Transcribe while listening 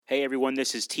Hey everyone,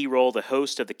 this is T-Roll, the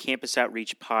host of the Campus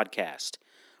Outreach podcast.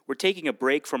 We're taking a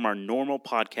break from our normal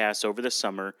podcasts over the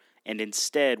summer, and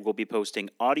instead we'll be posting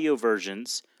audio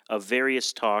versions of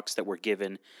various talks that were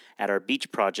given at our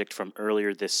beach project from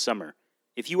earlier this summer.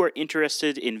 If you are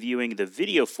interested in viewing the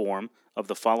video form of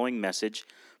the following message,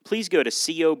 please go to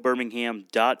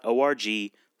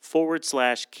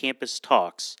cobirmingham.org/campus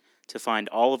talks to find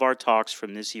all of our talks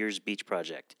from this year's beach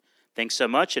project. Thanks so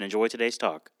much and enjoy today's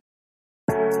talk.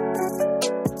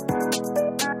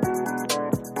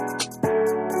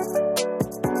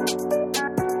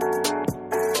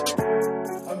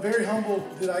 I'm very humbled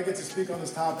that I get to speak on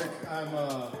this topic. I'm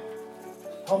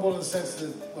humbled in the sense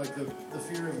that the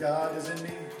fear of God is in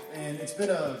me, and it's been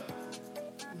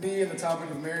me and the topic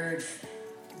of marriage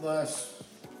the last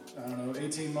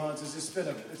 18 months. It's been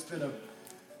a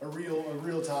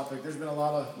real topic. There's been a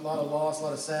lot of loss, a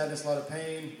lot of sadness, a lot of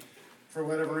pain. For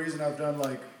whatever reason, I've done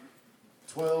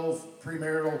 12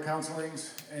 premarital counselings,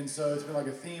 and so it's been a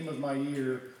theme of my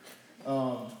year.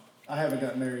 I haven't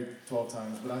gotten married 12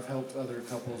 times, but I've helped other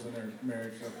couples in their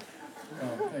marriage. So,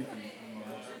 thank you.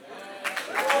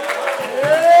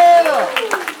 Yeah!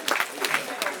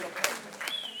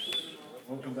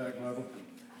 Welcome back, Bible.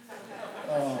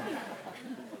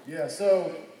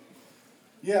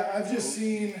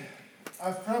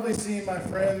 I've probably seen my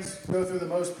friends go through the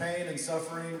most pain and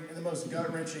suffering and the most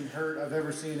gut-wrenching hurt I've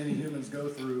ever seen any humans go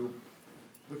through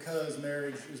because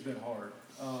marriage has been hard.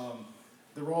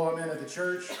 The role I'm in at the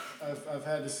church, I've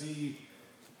had to see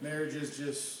marriages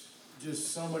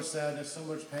just so much sadness, so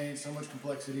much pain, so much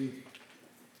complexity.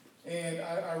 And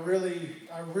I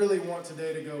really want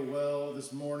today to go well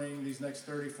this morning, these next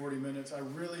 30, 40 minutes. I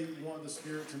really want the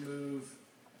Spirit to move.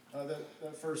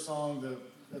 That first song,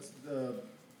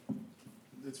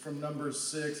 it's from Numbers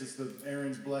 6. It's the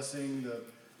Aaron's blessing.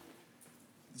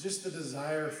 Just the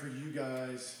desire for you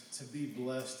guys to be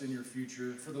blessed in your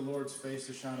future, for the Lord's face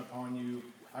to shine upon you.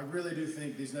 I really do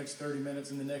think these next 30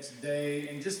 minutes and the next day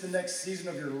and just the next season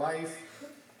of your life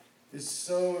is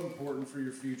so important for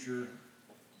your future.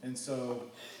 And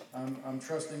so I'm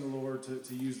trusting the Lord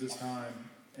to use this time.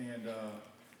 And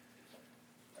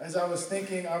as I was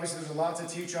thinking, obviously there's a lot to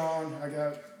teach on. I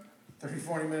got 30,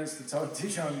 40 minutes to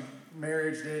teach on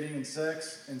marriage, dating, and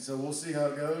sex. And so we'll see how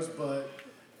it goes. But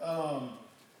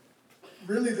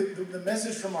really the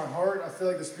message from my heart, I feel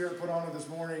like the Spirit put on it this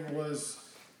morning, was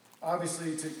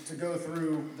obviously to go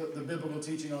through the biblical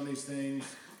teaching on these things.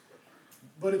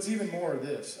 But it's even more of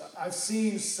this. I've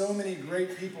seen so many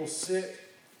great people sit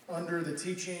under the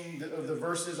teaching of the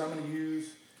verses I'm going to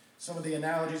use, some of the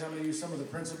analogies I'm going to use, some of the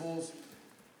principles.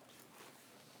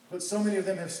 But so many of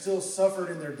them have still suffered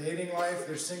in their dating life,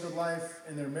 their single life,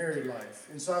 and their married life.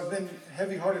 And so I've been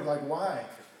heavy-hearted, why?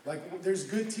 There's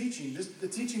good teaching. The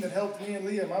teaching that helped me and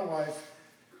Leah, my wife,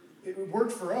 it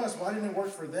worked for us. Why didn't it work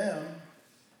for them?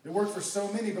 It worked for so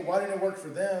many, but why didn't it work for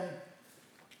them?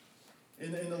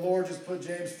 And the Lord just put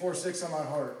James 4:6 on my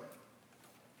heart.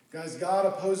 Guys, God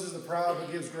opposes the proud but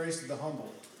gives grace to the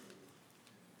humble.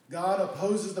 God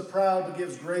opposes the proud but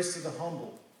gives grace to the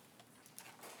humble.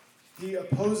 He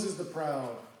opposes the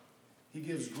proud. He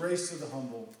gives grace to the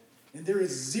humble. And there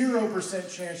is 0%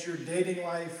 chance your dating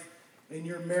life and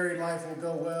your married life will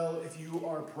go well if you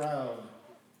are proud.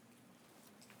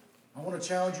 I want to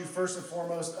challenge you first and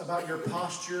foremost about your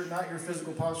posture, not your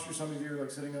physical posture. Some of you are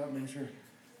sitting up, making sure.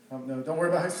 No, don't worry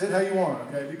about it. Sit how you want,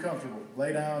 okay? Be comfortable.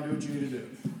 Lay down, do what you need to do.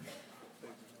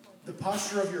 The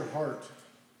posture of your heart.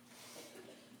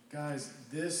 Guys,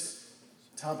 this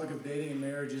topic of dating and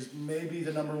marriage is maybe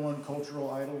the number one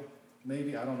cultural idol.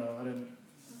 Maybe, I don't know. I didn't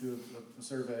do a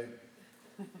survey.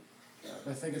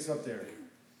 I think it's up there.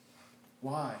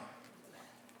 Why?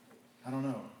 I don't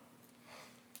know.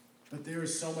 But there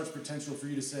is so much potential for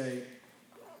you to say,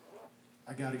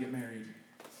 I got to get married.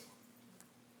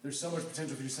 There's so much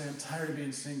potential for you to say, I'm tired of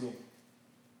being single.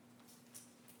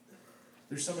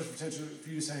 There's so much potential for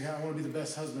you to say, I want to be the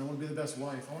best husband. I want to be the best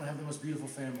wife. I want to have the most beautiful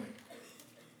family.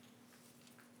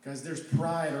 Guys, there's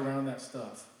pride around that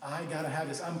stuff. I got to have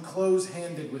this. I'm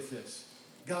close-handed with this.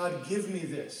 God, give me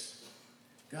this.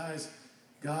 Guys,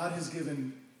 God has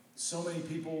given so many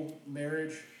people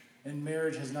marriage, and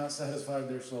marriage has not satisfied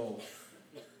their soul.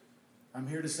 I'm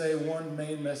here to say one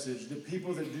main message. The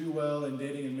people that do well in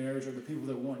dating and marriage are the people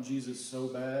that want Jesus so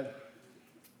bad,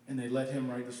 and they let him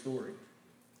write the story.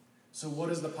 So what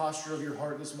is the posture of your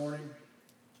heart this morning?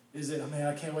 Is it,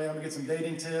 I can't wait, I'm going to get some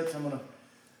dating tips. I'm gonna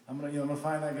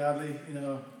find that godly,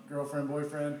 girlfriend,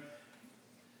 boyfriend.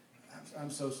 I'm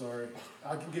so sorry.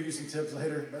 I can give you some tips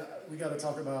later, but we got to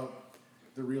talk about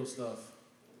the real stuff.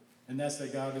 And that's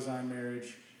that God designed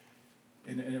marriage,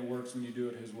 and it works when you do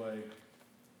it his way.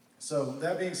 So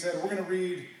that being said, we're going to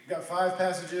read, we've got 5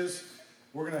 passages.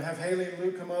 We're going to have Haley and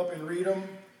Luke come up and read them.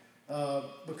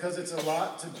 Because it's a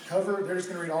lot to cover, they're just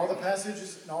going to read all the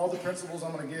passages, and all the principles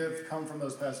I'm going to give come from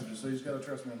those passages. So you just got to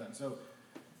trust me on that. So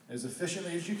as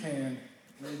efficiently as you can,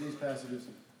 read these passages.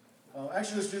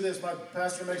 Actually, let's do this. My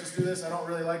pastor makes us do this. I don't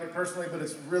really like it personally, but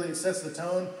it sets the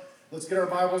tone. Let's get our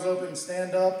Bibles open and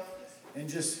stand up and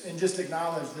just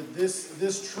acknowledge that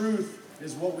this truth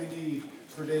is what we need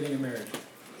for dating and marriage.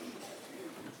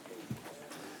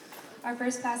 Our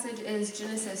first passage is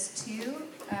Genesis 2,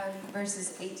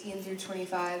 verses 18 through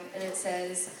 25, and it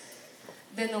says,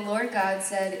 "Then the Lord God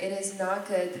said, 'It is not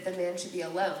good that the man should be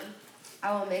alone.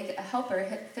 I will make a helper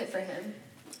fit for him.'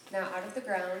 Now out of the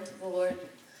ground the Lord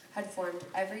had formed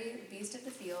every beast of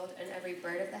the field and every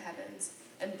bird of the heavens,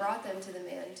 and brought them to the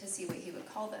man to see what he would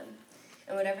call them.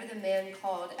 And whatever the man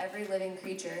called every living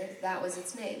creature, that was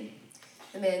its name.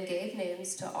 The man gave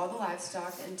names to all the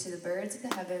livestock and to the birds of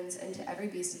the heavens and to every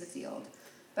beast of the field.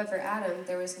 But for Adam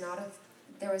there was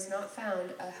not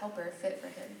found a helper fit for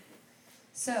him.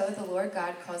 So the Lord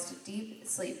God caused a deep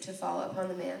sleep to fall upon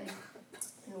the man,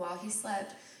 and while he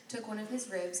slept, took one of his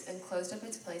ribs and closed up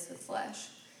its place with flesh.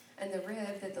 And the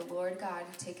rib that the Lord God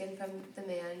had taken from the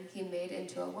man he made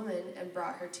into a woman and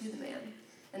brought her to the man.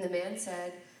 And the man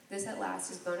said, 'This at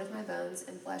last is bone of my bones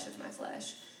and flesh of my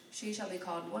flesh. She shall be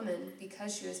called woman,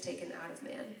 because she was taken out of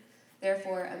man.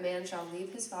 Therefore a man shall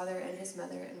leave his father and his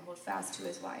mother and hold fast to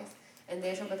his wife, and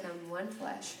they shall become one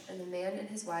flesh. And the man and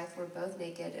his wife were both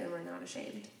naked and were not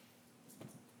ashamed.'"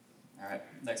 All right,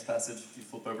 next passage, if you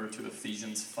flip over to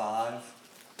Ephesians 5,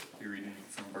 we're reading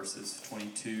from verses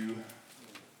 22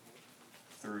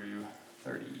 through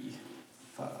 33.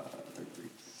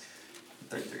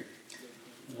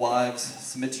 "Wives,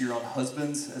 submit to your own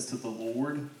husbands as to the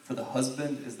Lord, for the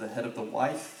husband is the head of the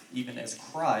wife, even as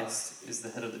Christ is the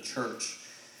head of the church,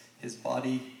 his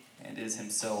body, and is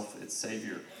himself its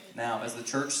Savior. Now, as the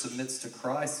church submits to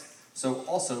Christ, so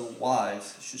also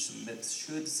wives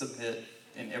should submit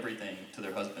in everything to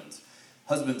their husbands.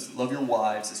 Husbands, love your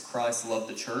wives as Christ loved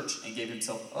the church and gave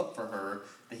himself up for her,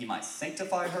 that he might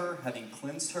sanctify her, having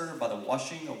cleansed her by the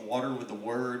washing of water with the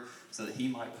word, so that he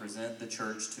might present the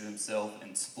church to himself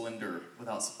in splendor,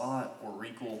 without spot or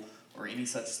wrinkle or any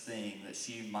such thing, that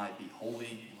she might be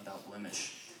holy and without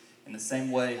blemish. In the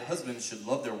same way, husbands should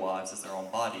love their wives as their own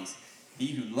bodies. He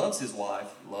who loves his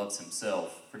wife loves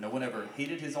himself. For no one ever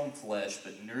hated his own flesh,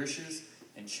 but nourishes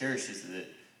and cherishes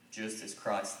it, just as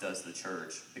Christ does the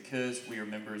church, because we are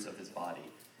members of his body.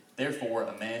 Therefore,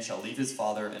 a man shall leave his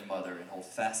father and mother and hold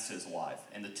fast to his wife,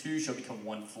 and the two shall become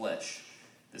one flesh.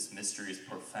 This mystery is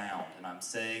profound, and I'm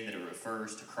saying that it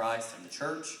refers to Christ and the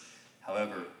church.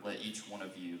 However, let each one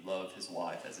of you love his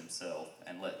wife as himself,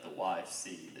 and let the wife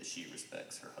see that she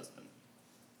respects her husband."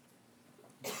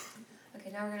 Okay,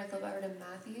 now we're going to flip over to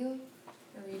Matthew.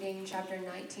 We're reading chapter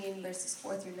 19, verses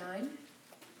 4 through 9.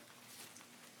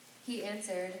 "He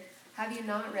answered, 'Have you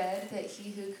not read that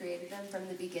he who created them from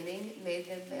the beginning made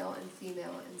them male and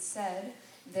female, and said,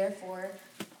 Therefore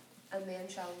a man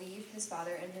shall leave his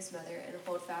father and his mother and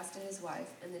hold fast to his wife,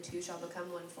 and the two shall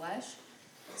become one flesh?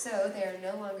 So they are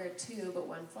no longer two, but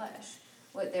one flesh.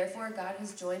 What therefore God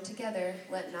has joined together,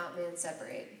 let not man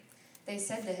separate.' They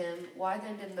said to him, 'Why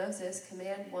then did Moses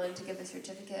command one to give a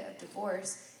certificate of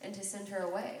divorce and to send her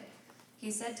away?'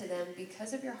 He said to them,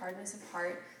 'Because of your hardness of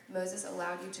heart, Moses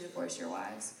allowed you to divorce your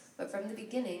wives. But from the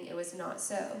beginning it was not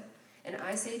so. And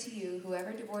I say to you,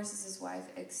 whoever divorces his wife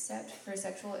except for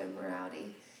sexual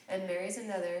immorality and marries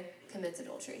another commits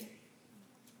adultery.'"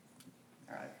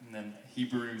 All right, and then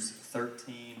Hebrews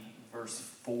 13, verse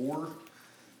 4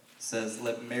 says,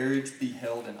 "Let marriage be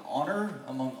held in honor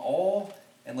among all,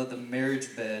 and let the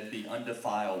marriage bed be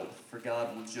undefiled, for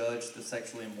God will judge the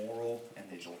sexually immoral and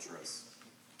the adulterous."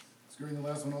 During the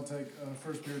last one, I'll take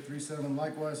 1 Peter 3:7.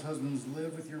 "Likewise, husbands,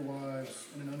 live with your wives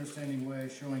in an understanding way,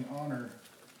 showing honor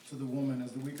to the woman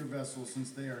as the weaker vessel,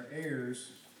 since they are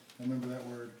heirs," remember that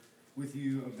word, "with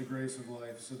you of the grace of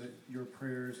life, so that your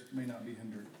prayers may not be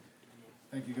hindered."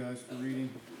 Thank you guys for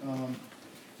reading. Like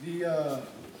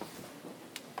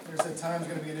I said, time's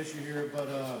going to be an issue here, but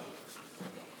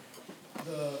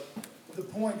the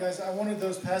point, guys, I wanted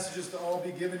those passages to all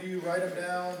be given to you. Write them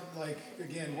down. Like,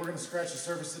 again, we're going to scratch the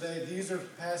surface today. These are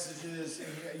passages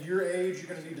at your age you're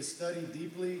going to need to study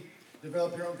deeply,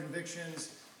 develop your own convictions,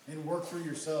 and work through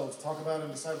yourselves. Talk about it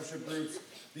in discipleship groups.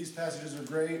 These passages are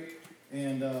great,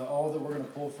 and all that we're going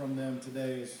to pull from them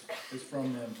today is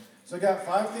from them. So I got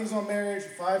 5 things on marriage,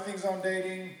 5 things on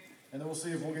dating, and then we'll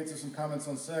see if we'll get to some comments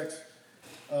on sex.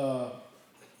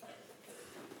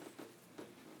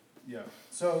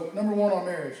 So, number 1 on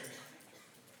marriage.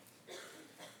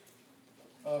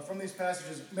 from these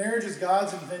passages, marriage is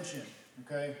God's invention,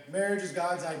 okay? Marriage is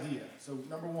God's idea. So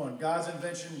number one, God's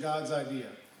invention, God's idea.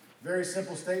 Very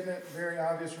simple statement, very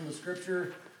obvious from the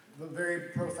scripture, but very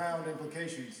profound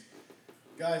implications.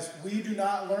 Guys, we do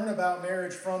not learn about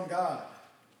marriage from God.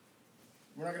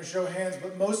 We're not going to show hands,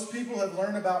 but most people have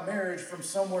learned about marriage from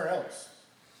somewhere else.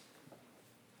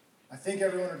 I think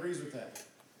everyone agrees with that.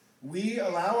 We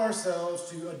allow ourselves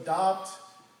to adopt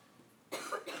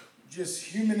just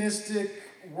humanistic,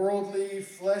 worldly,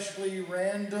 fleshly,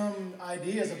 random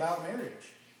ideas about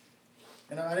marriage.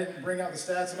 And I didn't bring out the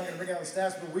stats. I'm not going to bring out the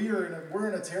stats, but we're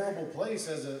in a terrible place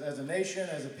as a nation,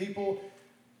 as a people.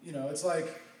 You know, it's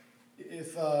like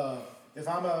if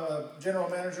I'm a general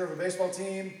manager of a baseball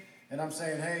team and I'm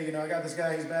saying, hey, you know, I got this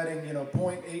guy. He's batting,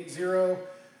 .80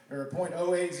 or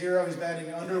 .080. He's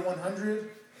batting under 100.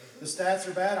 The stats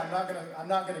are bad. I'm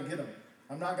not gonna get him.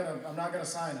 I'm not gonna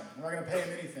sign him. I'm not gonna pay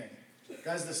him anything.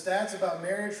 Guys, the stats about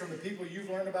marriage from the people you've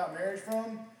learned about marriage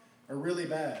from are really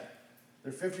bad.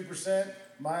 They're 50%.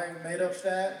 My made-up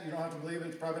stat, you don't have to believe it,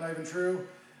 it's probably not even true,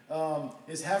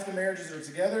 is half the marriages that are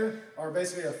together are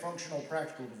basically a functional,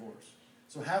 practical divorce.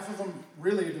 So half of them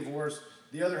really a divorce,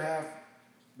 the other half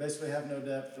basically have no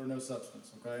depth or no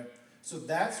substance, okay? So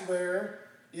that's where,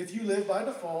 if you live by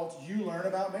default, you learn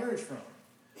about marriage from.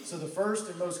 So the first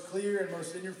and most clear and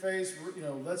most in-your-face,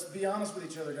 let's be honest with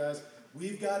each other, guys.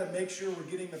 We've got to make sure we're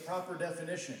getting the proper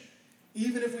definition,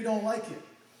 even if we don't like it.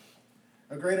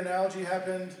 A great analogy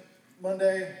happened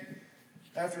Monday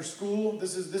after school.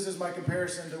 This is my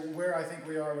comparison to where I think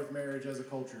we are with marriage as a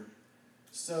culture.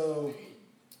 So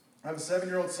I have a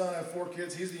 7-year-old son. I have 4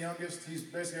 kids. He's the youngest. He's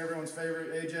basically everyone's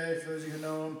favorite. AJ, for those of you who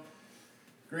know him,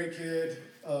 great kid.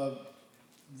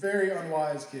 Very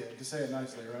unwise kid, to say it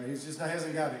nicely, right? He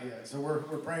hasn't got it yet. So we're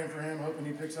praying for him, hoping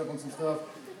he picks up on some stuff.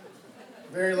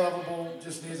 Very lovable,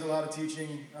 just needs a lot of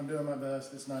teaching. I'm doing my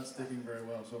best. It's not sticking very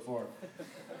well so far.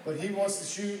 But he wants to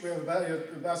shoot. We have a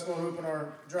basketball hoop in our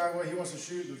driveway. He wants to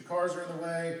shoot. The cars are in the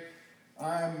way.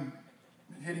 I'm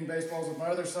hitting baseballs with my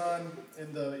other son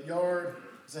in the yard.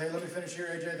 I say, hey, let me finish here,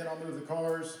 AJ, then I'll move the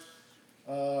cars.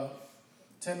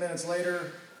 10 minutes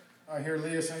later, I hear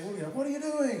Leah saying, what are you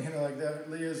doing? Like that.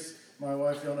 Leah's my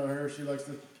wife. Y'all know her.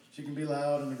 She can be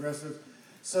loud and aggressive.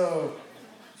 So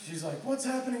she's like, what's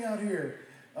happening out here?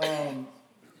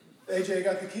 AJ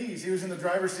got the keys. He was in the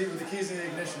driver's seat with the keys in the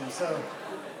ignition. So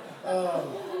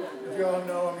if you all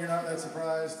know him, you're not that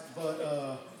surprised.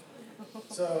 But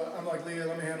so I'm like, Leah,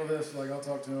 let me handle this. Like, I'll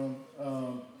talk to him.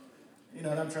 And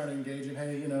I'm trying to engage him.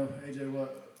 Hey, AJ,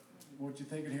 what you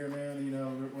thinking here,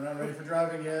 man? We're not ready for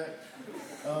driving yet.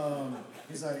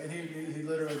 He's like, and he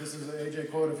literally, this is an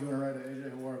AJ quote. If you want to write an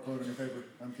AJ Hawara quote on your paper,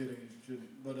 I'm kidding, you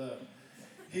shouldn't. But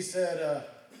he said,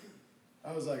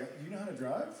 I was like, you know how to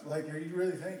drive? Like, you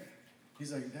really think?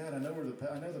 He's like, Dad, I know what the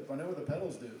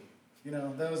pedals do.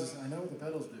 I know what the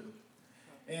pedals do.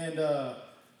 And I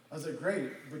was like,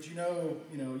 great, but you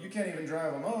can't even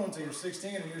drive alone until you're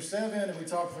 16 and you're 7. And we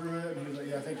talked through it, and he was like,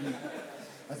 yeah,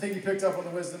 I think you picked up on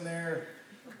the wisdom there.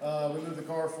 We moved the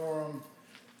car for him.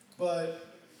 But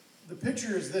the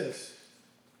picture is this.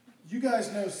 You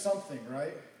guys know something,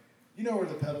 right? You know where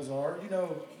the pedals are. You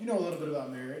know a little bit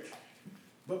about marriage.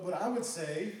 But what I would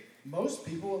say, most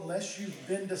people, unless you've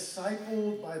been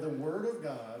discipled by the Word of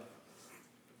God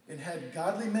and had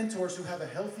godly mentors who have a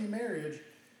healthy marriage,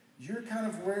 you're kind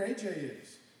of where AJ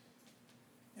is.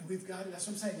 And that's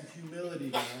what I'm saying, humility,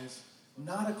 guys.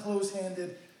 Not a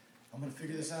close-handed, I'm going to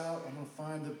figure this out. I'm going to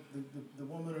find the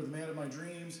woman or the man of my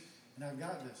dreams, and I've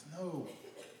got this. No.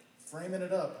 Framing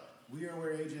it up. We are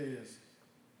where AJ is.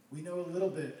 We know a little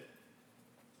bit.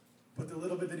 But the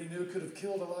little bit that he knew could have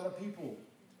killed a lot of people.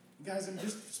 Guys, I'm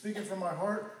just speaking from my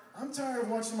heart. I'm tired of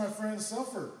watching my friends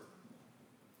suffer.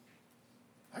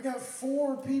 I got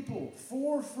 4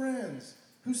 friends,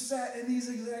 who sat in these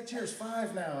exact chairs.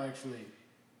 5 now, actually.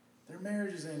 Their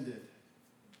marriages ended.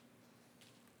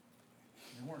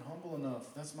 They weren't humble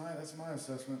enough. That's my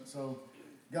assessment. So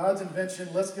God's invention,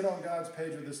 let's get on God's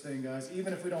page with this thing, guys,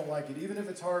 even if we don't like it, even if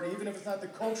it's hard, even if it's not the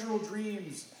cultural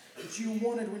dreams that you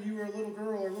wanted when you were a little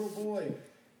girl or a little boy.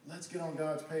 Let's get on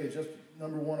God's page. That's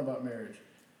number 1 about marriage.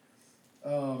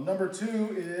 Number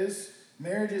 2 is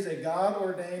marriage is a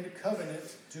God-ordained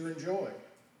covenant to enjoy.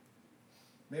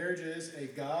 Marriage is a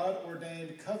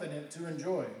God-ordained covenant to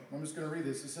enjoy. I'm just going to read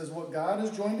this. It says, what God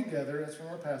has joined together, that's from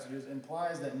our passages,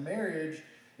 implies that marriage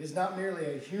is not merely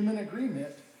a human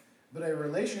agreement, but a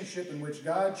relationship in which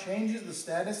God changes the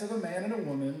status of a man and a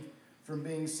woman from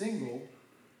being single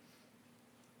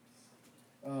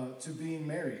to being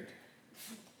married.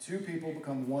 2 people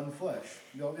become one flesh.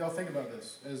 Y'all think about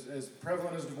this. As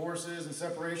prevalent as divorce is and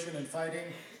separation and fighting,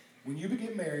 When you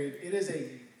get married, it is a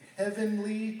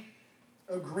heavenly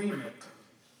agreement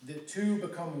that two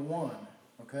become one,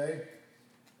 okay?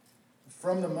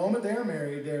 From the moment they are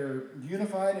married, they're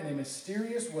unified in a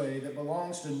mysterious way that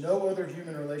belongs to no other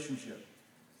human relationship,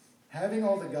 having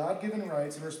all the God-given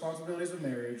rights and responsibilities of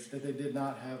marriage that they did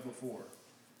not have before.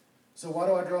 So why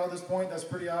do I draw this point? That's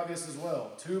pretty obvious as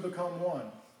well. Two become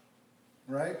one,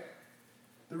 right?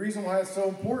 The reason why it's so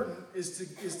important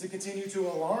is to continue to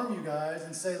alarm you guys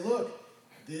and say, look,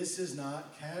 this is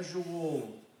not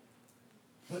casual.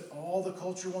 But all the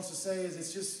culture wants to say is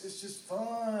it's just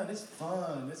fun. It's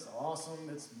fun. It's awesome.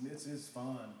 It's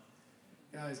fun.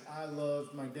 Guys, I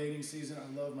love my dating season.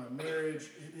 I love my marriage.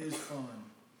 It is fun.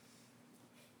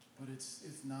 But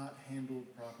if not handled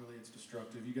properly, it's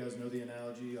destructive. You guys know the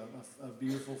analogy. A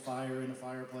beautiful fire in a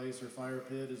fireplace or fire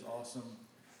pit is awesome.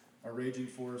 A raging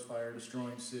forest fire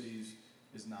destroying cities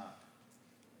is not.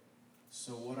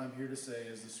 So what I'm here to say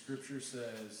is the scripture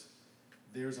says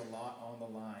there's a lot on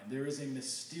the line. There is a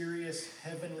mysterious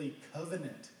heavenly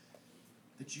covenant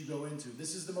that you go into.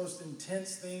 This is the most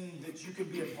intense thing that you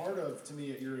could be a part of, to me,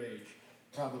 at your age,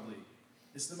 probably.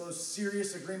 It's the most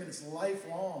serious agreement. It's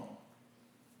lifelong,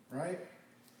 right?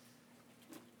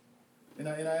 And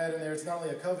I add in there, it's not only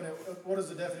a covenant. What is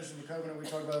the definition of a covenant? We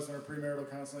talk about this in our premarital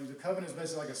counseling. The covenant is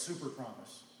basically like a super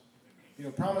promise. You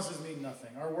know, promises mean nothing.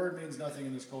 Our word means nothing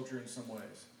in this culture in some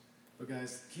ways. But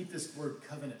guys, keep this word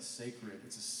covenant sacred.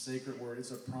 It's a sacred word. It's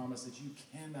a promise that you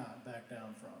cannot back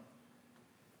down from.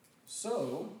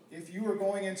 So, if you are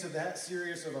going into that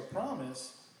serious of a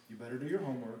promise, you better do your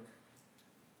homework.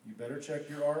 You better check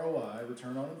your ROI,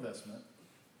 return on investment.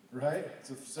 Right?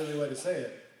 It's a silly way to say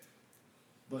it.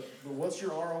 But what's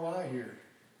your ROI here?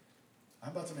 I'm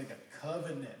about to make a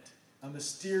covenant. A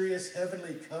mysterious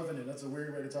heavenly covenant. That's a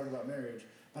weird way to talk about marriage.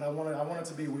 But I want it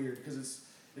to be weird because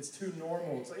it's too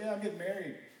normal. It's like, yeah, I'm getting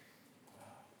married.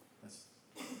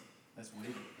 Wow, that's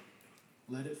weighty.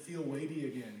 Let it feel weighty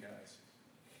again, guys.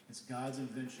 It's God's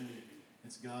invention.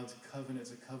 It's God's covenant.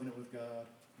 It's a covenant with God,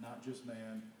 not just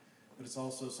man. But it's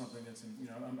also something that's,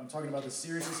 I'm talking about the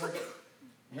seriousness of it.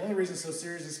 The only reason it's so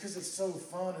serious is because it's so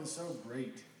fun and so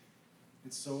great.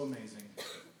 It's so amazing.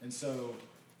 And so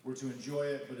we're to enjoy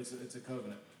it, but it's a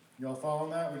covenant. Y'all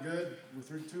following that? We good? We're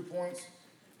through 2 points.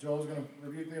 Joel's going to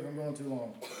rebuke me if I'm going too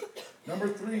long. Number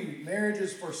 3, marriage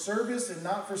is for service and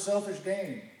not for selfish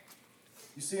gain.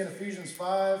 You see in Ephesians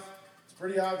 5, it's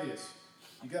pretty obvious.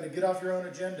 You got to get off your own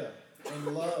agenda and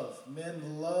love.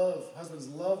 Men love, husbands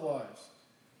love wives.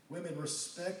 Women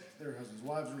respect their husbands.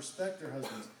 Wives respect their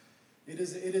husbands. It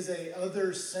is a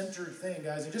other-centered thing,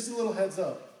 guys. And just a little heads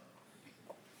up.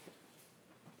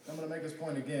 I'm going to make this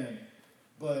point again.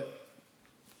 But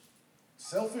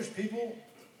selfish people,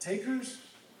 takers,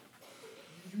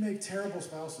 you make terrible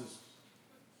spouses.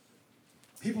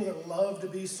 People that love to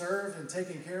be served and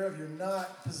taken care of, you're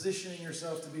not positioning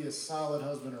yourself to be a solid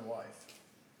husband or wife.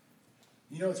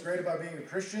 You know what's great about being a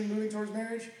Christian moving towards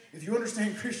marriage? If you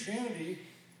understand Christianity,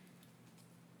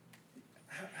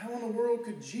 how in the world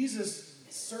could Jesus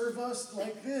serve us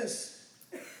like this?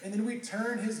 And then we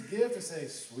turn his gift and say,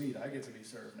 sweet, I get to be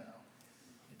served now.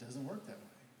 It doesn't work that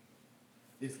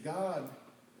way. If God,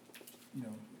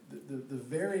 the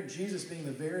very, Jesus being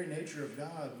the very nature of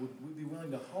God, would be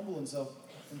willing to humble himself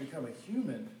and become a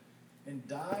human and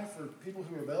die for people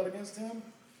who rebelled against him,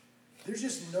 there's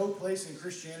just no place in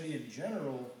Christianity in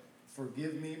general for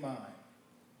give me mine.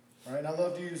 All right, and I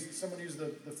love to someone used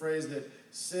the phrase that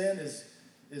sin is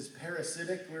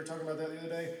parasitic. We were talking about that the other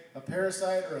day. A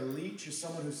parasite or a leech is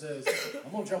someone who says,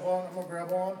 I'm going to jump on, I'm going to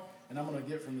grab on, and I'm going to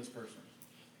get from this person.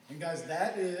 And guys,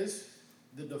 that is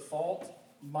the default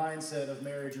mindset of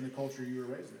marriage in the culture you were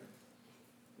raised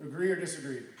in. Agree or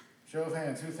disagree? Show of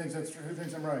hands. Who thinks that's true? Who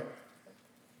thinks I'm right?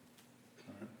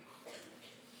 All right.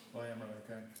 Well, I am right,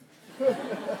 okay.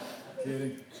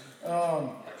 Kidding.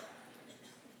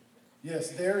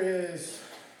 Yes, there is...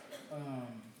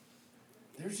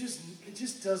 it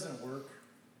just doesn't work.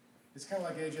 It's kind of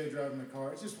like AJ driving the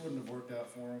car. It just wouldn't have worked out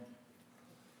for him.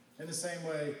 In the same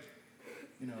way,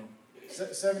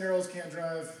 7-year-olds can't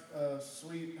drive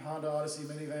sweet Honda Odyssey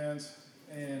minivans,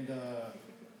 and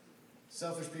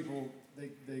selfish people,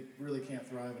 they really can't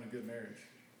thrive in a good marriage.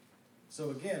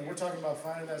 So again, we're talking about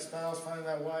finding that spouse, finding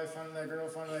that wife, finding that girl,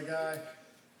 finding that guy.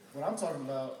 What I'm talking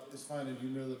about is finding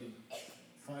humility,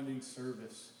 finding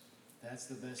service. That's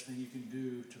the best thing you can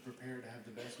do to prepare to have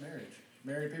the best marriage.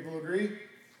 Married people agree?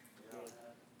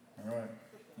 Yeah. All right,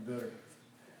 you better.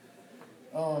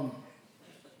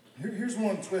 Here's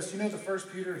one twist. You know the 1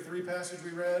 Peter 3 passage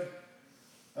we read?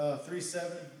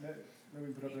 3:7. Maybe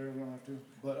we put up there, we don't have to.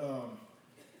 But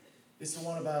It's the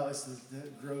one about, it's the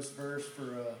gross verse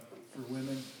for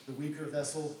women, the weaker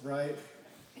vessel, right?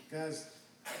 Guys,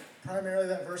 primarily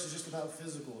that verse is just about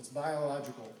physical. It's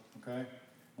biological, okay?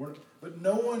 But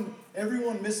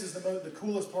everyone misses the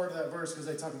coolest part of that verse because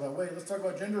they talk about, wait, let's talk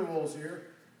about gender roles here.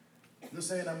 They're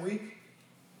saying I'm weak.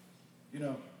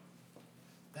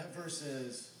 That verse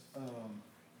says,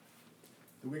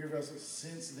 the weaker vessel,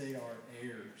 since they are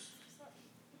heirs.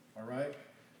 All right?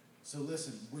 So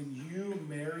listen, when you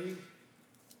marry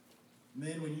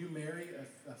a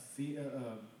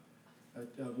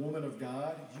woman of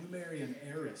God, you marry an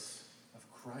heiress of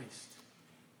Christ.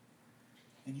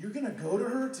 And you're going to go to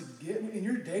her to get, in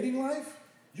your dating life,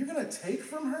 you're going to take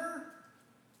from her?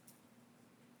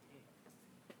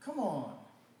 Come on.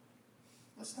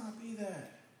 Let's not be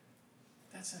that.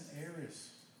 That's an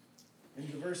heiress.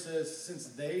 And the verse says, since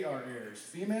they are heirs.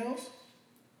 Females,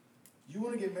 you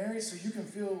want to get married so you can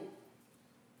feel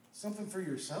something for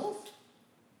yourself?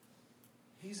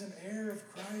 He's an heir of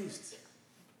Christ.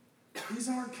 These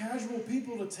aren't casual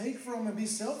people to take from and be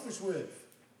selfish with.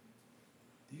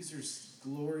 These are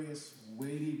glorious,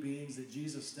 weighty beings that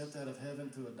Jesus stepped out of heaven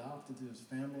to adopt into his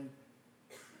family.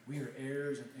 We are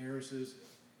heirs and heiresses,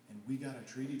 and we got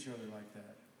to treat each other like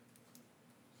that.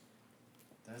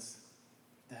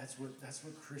 That's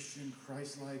what Christian,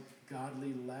 Christ-like,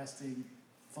 godly, lasting,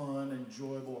 fun,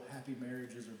 enjoyable, happy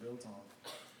marriages are built on.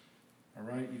 All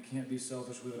right? You can't be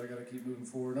selfish with it. I got to keep moving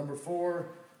forward. Number 4,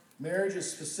 marriage is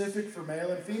specific for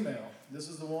male and female. This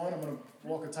is the one. I'm going to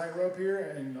walk a tightrope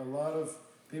here, and a lot of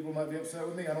people might be upset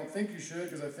with me. I don't think you should,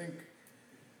 because I think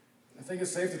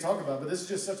it's safe to talk about. But this is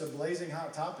just such a blazing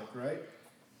hot topic, right?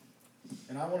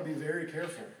 And I want to be very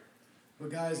careful.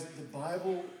 But guys, the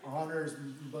Bible honors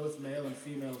both male and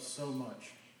female so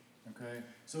much. Okay?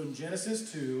 So in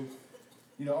Genesis 2,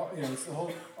 it's the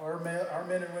whole, are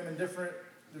men and women different?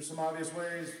 There's some obvious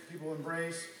ways people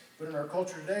embrace. But in our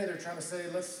culture today, they're trying to say,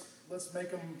 let's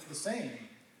make them the same.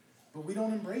 But we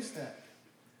don't embrace that.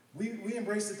 We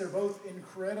embrace that they're both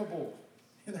incredible.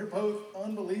 And they're both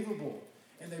unbelievable.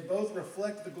 And they both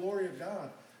reflect the glory of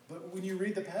God. But when you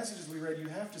read the passages we read, you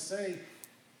have to say,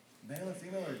 male and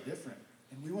female are different.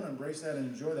 And we want to embrace that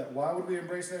and enjoy that. Why would we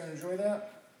embrace that and enjoy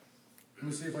that? Let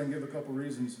me see if I can give a couple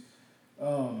reasons.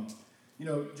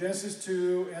 Genesis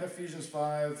 2 and Ephesians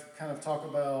 5 kind of talk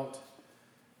about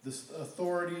this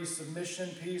authority, submission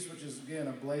piece, which is, again,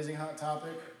 a blazing hot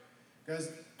topic.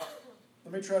 Guys,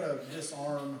 let me try to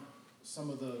disarm some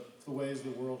of the ways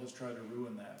the world has tried to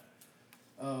ruin that.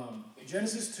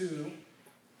 Genesis 2,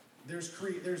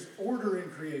 there's order in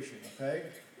creation, okay?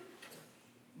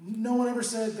 No one ever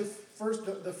said the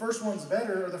first one's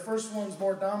better, or the first one's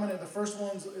more dominant, the first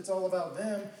one's, it's all about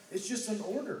them. It's just an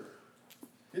order.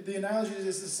 The analogy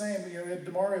is the same. We have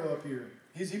DeMario up here.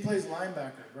 He plays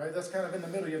linebacker, right? That's kind of in the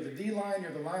middle. You have the D-line, you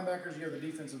have the linebackers, you have the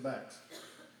defensive backs.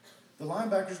 The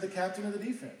linebacker's the captain of the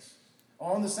defense.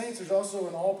 On the Saints, there's also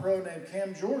an all-pro named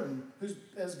Cam Jordan, who's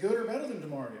as good or better than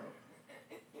DeMario.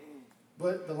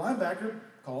 But the linebacker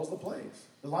calls the plays.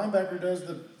 The linebacker does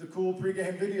the cool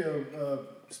pregame video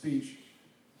speech,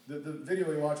 the video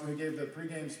we watched when he gave the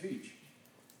pregame speech.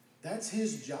 That's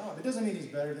his job. It doesn't mean he's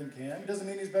better than Cam. It doesn't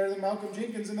mean he's better than Malcolm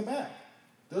Jenkins in the back.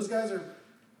 Those guys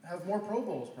have more Pro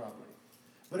Bowls probably.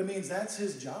 But it means that's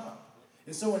his job.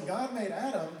 And so when God made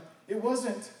Adam, it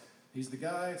wasn't, he's the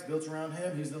guy, it's built around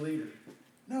him, he's the leader.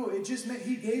 No, it just meant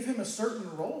he gave him a certain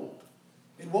role.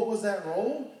 And what was that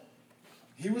role?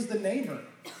 He was the namer.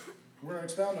 We're going to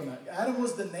expound on that. Adam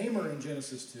was the namer in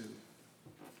Genesis 2.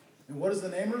 And what is the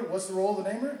namer? What's the role of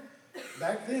the namer?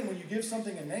 Back then, when you give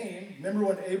something a name, remember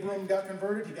when Abram got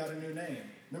converted, he got a new name.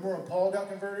 Remember when Paul got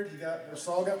converted,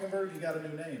 Saul got converted, he got a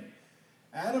new name.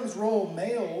 Adam's role,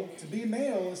 to be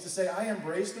male, is to say, I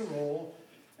embrace the role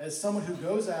as someone who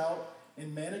goes out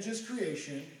and manages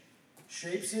creation,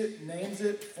 shapes it, names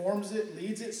it, forms it,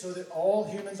 leads it, so that all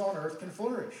humans on earth can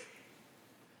flourish.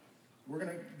 We're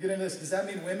going to get into this. Does that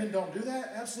mean women don't do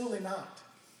that? Absolutely not.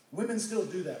 Women still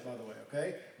do that, by the way,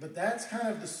 okay? But that's kind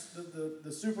of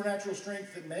the supernatural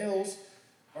strength that males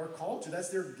are called to. That's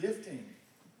their gifting.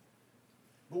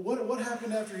 But what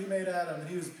happened after he made Adam and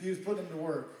he was putting him to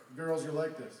work? Girls, you're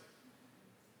like this.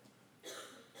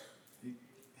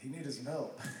 He needed some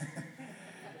help.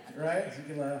 Right? You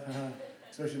can laugh,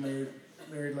 especially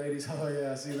married ladies. Oh,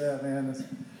 yeah, I see that, man.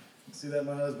 I see that in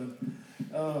my husband.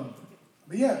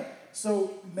 But yeah,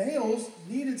 so males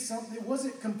needed something. It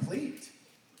wasn't complete.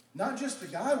 Not just the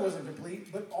guy wasn't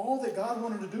complete, but all that God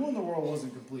wanted to do in the world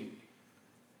wasn't complete.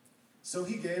 So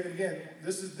he gave, and again,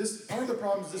 this part of the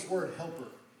problem is this word helper.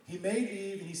 He made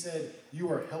Eve and he said, you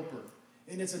are a helper.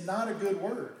 And it's not a good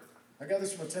word. I got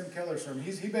this from a Tim Keller sermon.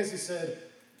 He basically said,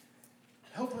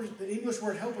 Helper, the English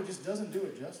word helper just doesn't do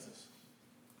it justice.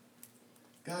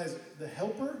 Guys, the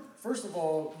helper, first of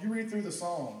all, you read through the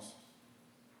Psalms.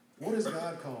 What is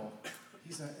God called?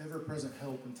 He's an ever-present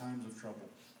help in times of trouble.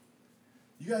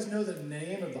 You guys know the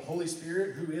name of the Holy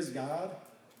Spirit, who is God?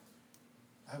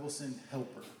 I will send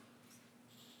helper.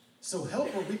 So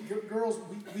helper, girls,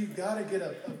 we've got to get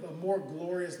a more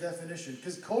glorious definition.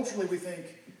 Because culturally we think,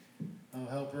 oh,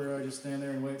 helper, I just stand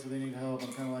there and wait till they need help.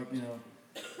 I'm kind of like,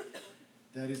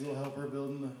 daddy's little helper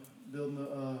building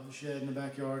the shed in the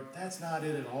backyard. That's not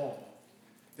it at all.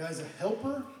 Guys, a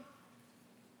helper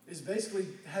is basically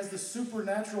has the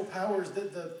supernatural powers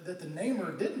that the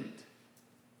namer didn't.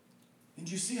 And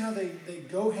you see how they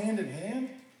go hand in hand?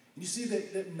 And you see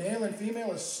that male and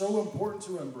female is so important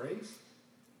to embrace?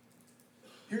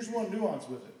 Here's one nuance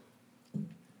with it.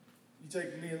 You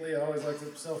take me and Leah, I always like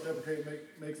to self-deprecate,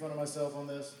 make fun of myself on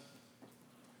this.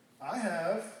 I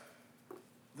have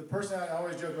the personality I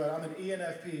always joke about. I'm an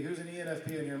ENFP. Who's an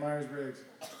ENFP in here? Myers-Briggs.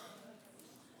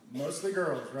 Mostly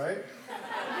girls, right?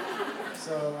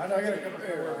 So I know I got a couple of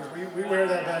coworkers. We wear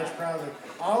that badge proudly.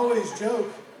 I always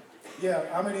joke, yeah,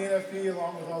 I'm an ENFP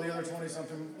along with all the other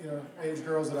 20-something, age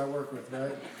girls that I work with,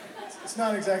 right? It's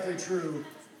not exactly true,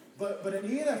 but an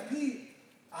ENFP,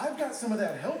 I've got some of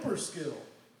that helper skill,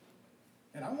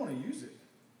 and I want to use it.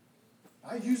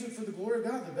 I use it for the glory of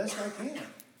God the best I can.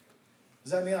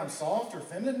 Does that mean I'm soft or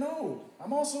feminine? No.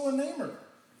 I'm also a namer.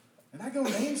 And I go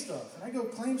name stuff, and I go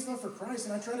claim stuff for Christ,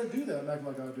 and I try to do that. I'm acting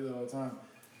like I do that all the time.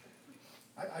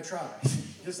 I try,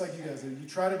 just like you guys do. You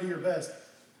try to do your best.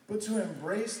 But to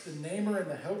embrace the namer and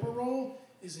the helper role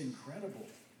is incredible.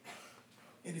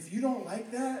 And if you don't like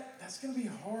that, that's going to be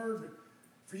hard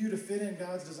for you to fit in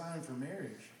God's design for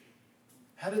marriage.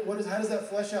 How does that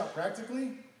flesh out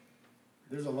practically?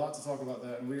 There's a lot to talk about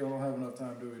that, and we don't have enough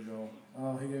time, do we, Joel?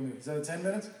 Oh, he gave me, is that a 10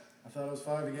 minutes? I thought it was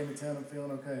 5. He gave me 10. I'm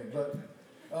feeling okay. But,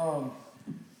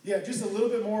 just a little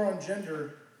bit more on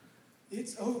gender.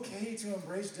 It's okay to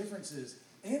embrace differences.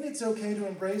 And it's okay to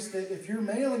embrace that if you're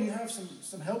male and you have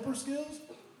some helper skills,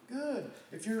 good.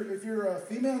 If you're a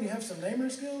female and you have some namer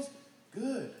skills,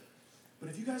 good. But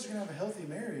if you guys are going to have a healthy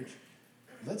marriage,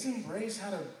 let's embrace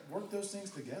how to work those things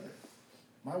together.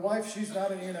 My wife, she's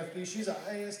not an ENFP. She's an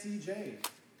ISTJ.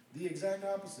 The exact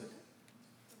opposite.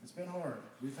 It's been hard.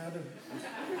 We've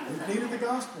needed the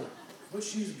gospel. But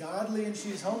she's godly and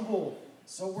she's humble.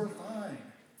 So we're fine.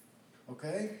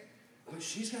 Okay? But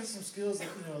she's got some skills that,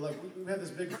 we had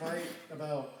this big fight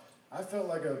about, I felt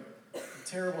like a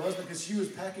terrible husband because she was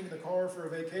packing the car for a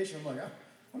vacation. I'm like,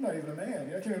 I'm not even a man.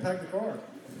 I can't even pack the car.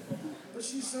 But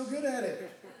she's so good at it.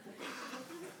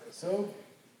 So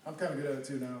I'm kind of good at it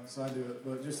too now, so I do it.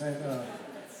 But just saying,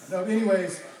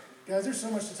 anyways, guys, there's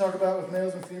so much to talk about with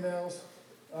males and females.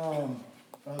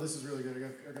 This is really good.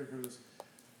 I got to go to this.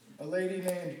 A lady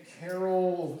named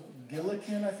Carol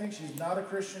Gillikin, I think. She's not a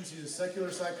Christian. She's a secular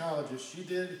psychologist. She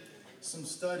did some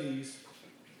studies,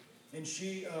 and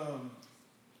she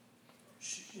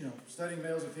studying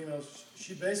males and females,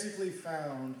 she basically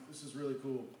found, this is really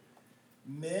cool,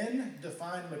 men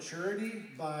define maturity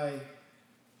by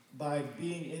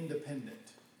being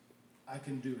independent. I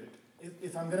can do it.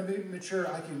 If I'm going to be mature,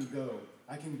 I can go.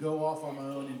 I can go off on my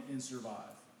own and survive.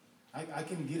 I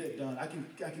can get it done. I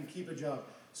can keep a job.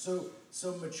 So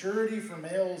maturity for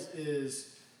males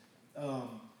is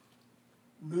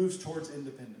moves towards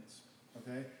independence.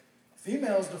 Okay?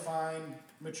 Females define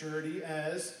maturity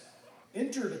as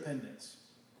interdependence.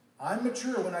 I'm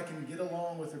mature when I can get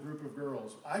along with a group of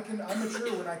girls. I'm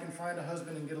mature when I can find a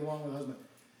husband and get along with a husband.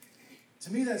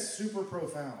 To me, that's super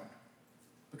profound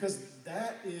because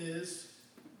that is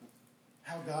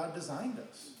how God designed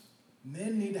us.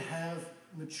 Men need to have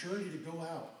maturity to go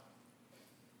out.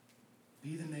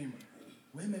 Be the namer.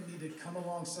 Women need to come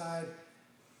alongside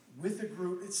with a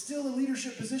group. It's still a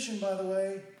leadership position, by the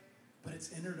way, but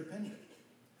it's interdependent.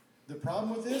 The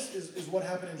problem with this is what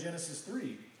happened in Genesis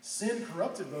 3. Sin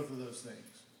corrupted both of those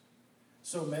things.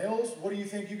 So males, what do you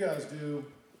think you guys do?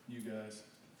 You guys.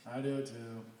 I do it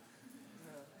too.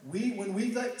 When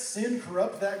we let sin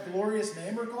corrupt that glorious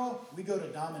namer call, we go to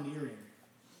domineering.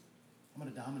 I'm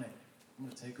going to dominate. I'm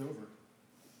going to take over.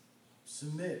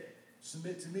 Submit.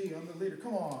 Submit to me. I'm the leader.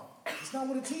 Come on. It's not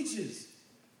what it teaches.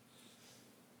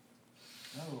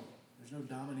 No, there's no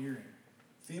domineering.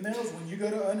 Females, when you go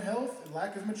to unhealth and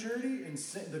lack of maturity and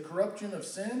sin, the corruption of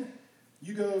sin,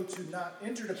 you go to not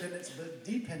interdependence, but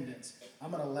dependence.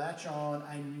 I'm going to latch on.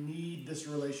 I need this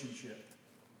relationship.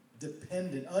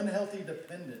 Dependent, unhealthy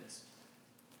dependence.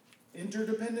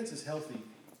 Interdependence is healthy.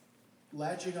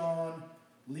 Latching on,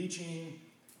 leeching,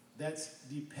 that's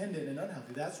dependent and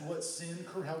unhealthy. That's what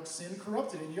how sin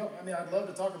corrupted. And I'd love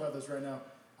to talk about this right now.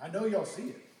 I know y'all see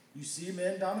it. You see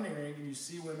men domineering, and you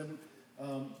see women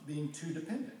being too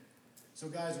dependent. So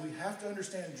guys, we have to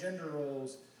understand gender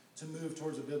roles to move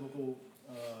towards a biblical,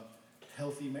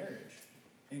 healthy marriage.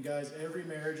 And guys, every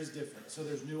marriage is different. So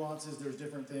there's nuances, there's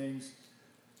different things.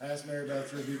 I asked Mary Beth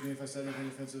to rebuke me if I said anything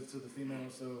offensive to the female,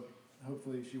 so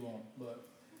hopefully she won't. But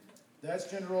that's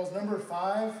gender roles. Number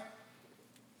 5,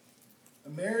 a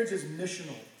marriage is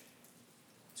missional.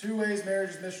 2 ways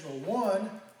marriage is missional. 1,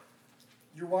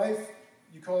 your wife,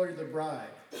 you call her the bride.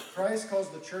 Christ calls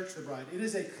the church the bride. It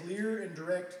is a clear and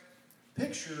direct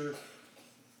picture.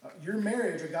 Your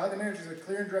marriage, a godly marriage, is a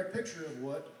clear and direct picture of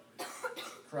what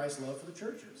Christ's love for the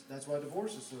church is. That's why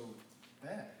divorce is so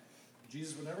bad.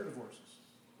 Jesus would never divorce us,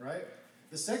 right?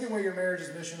 The second way your marriage is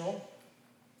missional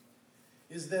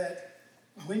is that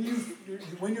when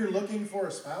you're looking for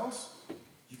a spouse,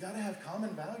 you got to have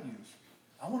common values.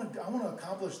 I want to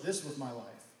accomplish this with my life.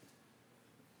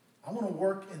 I want to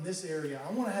work in this area.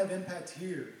 I want to have impact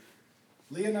here.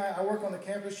 Leah and I work on the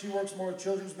campus. She works more with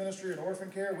children's ministry and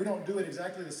orphan care. We don't do it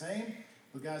exactly the same,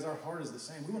 but guys, our heart is the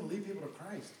same. We want to lead people to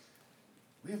Christ.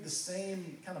 We have the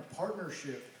same kind of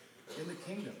partnership in the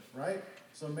kingdom, right?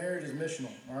 So marriage is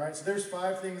missional, all right? So there's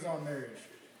 5 things on marriage.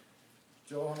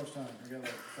 Joel, how much time? We got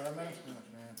like 5 minutes?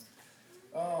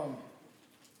 Oh, man.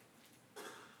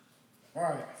 All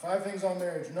right, 5 things on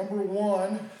marriage. Number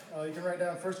 1, you can write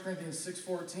down 1 Corinthians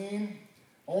 6:14.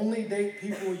 Only date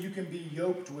people you can be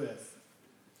yoked with.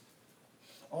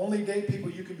 Only date people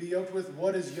you can be yoked with.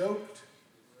 What does yoked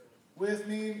with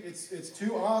mean? It's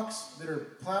 2 ox that are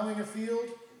plowing a field.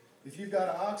 If you've got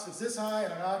an ox that's this high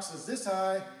and an ox that's this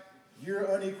high, you're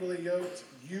unequally yoked.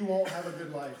 You won't have a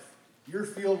good life. Your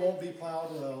field won't be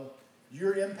plowed well.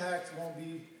 Your impact won't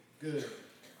be good.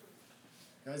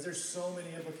 Guys, there's so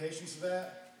many implications to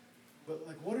that. But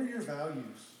what are your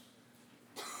values?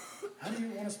 How do you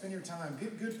want to spend your time?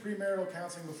 Get good premarital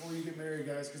counseling before you get married,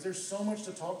 guys, because there's so much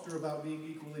to talk through about being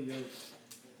equally yoked.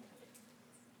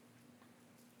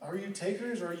 Are you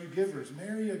takers or are you givers?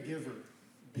 Marry a giver.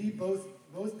 Be both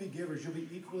be givers. You'll be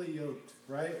equally yoked,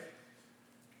 right?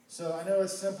 So I know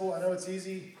it's simple. I know it's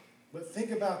easy. But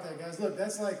think about that, guys. Look,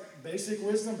 that's like basic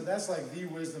wisdom, but that's like the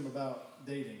wisdom about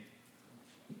dating.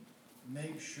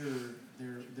 Make sure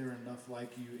they're enough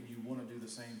like you and you want to do the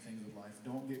same things with life.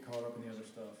 Don't get caught up in the other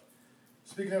stuff.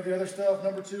 Speaking of the other stuff,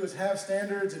 number 2 is have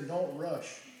standards and don't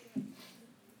rush.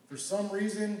 For some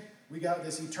reason, we got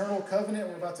this eternal covenant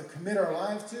we're about to commit our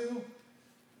lives to,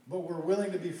 but we're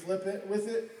willing to be flippant with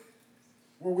it.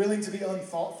 We're willing to be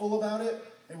unthoughtful about it,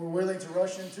 and we're willing to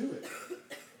rush into it.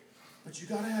 But you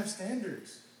got to have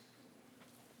standards.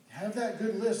 Have that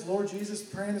good list. Lord Jesus,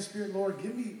 pray in the Spirit, Lord,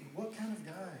 give me what kind of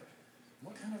guy,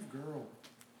 what kind of girl,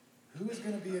 who is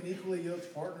going to be an equally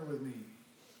yoked partner with me?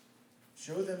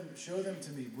 Show them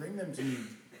to me. Bring them to me.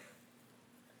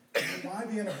 And why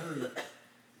be in a hurry?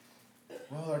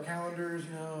 Well, our calendars,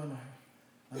 and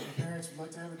my parents would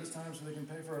like to have it this time so they can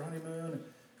pay for our honeymoon.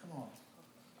 Come on.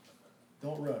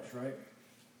 Don't rush, right?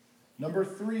 Number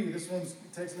 3, this one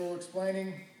takes a little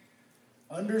explaining.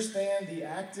 Understand the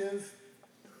active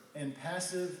and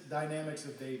passive dynamics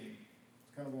of dating.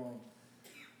 It's kind of long.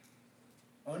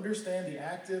 Understand the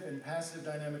active and passive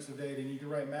dynamics of dating. You can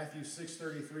write Matthew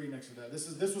 6:33 next to that.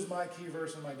 This was my key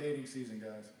verse in my dating season,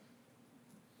 guys.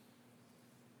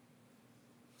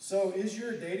 So is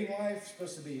your dating life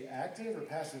supposed to be active or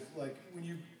passive? Like when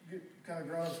you kind of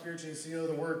grow up spiritually and see,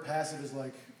 the word passive is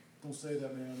like, don't say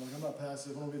that, man. Like, I'm not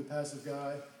passive. I don't want to be the passive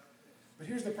guy. But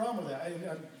here's the problem with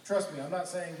that. Trust me, I'm not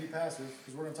saying be passive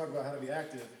because we're going to talk about how to be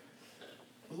active.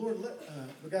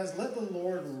 But guys, let the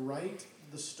Lord write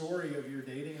the story of your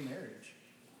dating and marriage.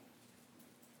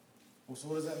 Well, so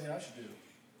what does that mean I should do?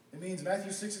 It means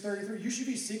Matthew 6:33, you should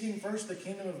be seeking first the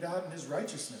kingdom of God and his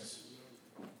righteousness.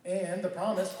 And the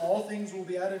promise, all things will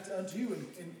be added unto you,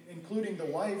 including the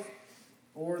wife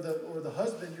or the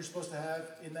husband you're supposed to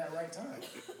have in that right time.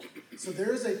 So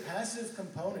there is a passive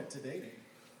component to dating.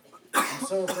 I'm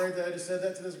so afraid that I just said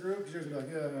that to this group because you're going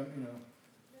to be like,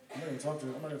 I'm not going to talk to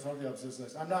the opposite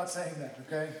sex. I'm not saying that,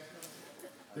 okay?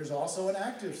 There's also an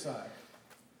active side.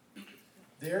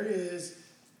 There is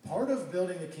part of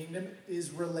building the kingdom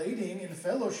is relating in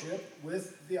fellowship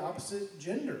with the opposite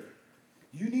gender.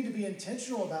 You need to be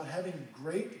intentional about having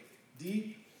great,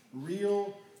 deep,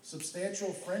 real,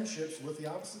 substantial friendships with the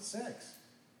opposite sex.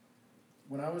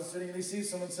 When I was sitting in these seats,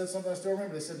 someone said something I still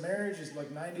remember. They said marriage is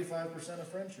like 95% of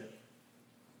friendship.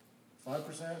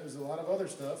 5% is a lot of other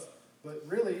stuff, but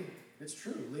really, it's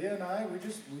true. Leah and I, we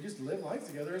just live life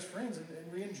together as friends, and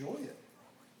we enjoy it.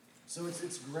 So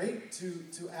it's great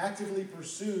to actively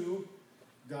pursue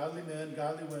godly men,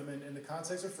 godly women in the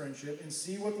context of friendship and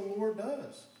see what the Lord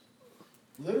does.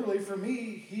 Literally, for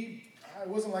me, it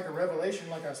wasn't like a revelation,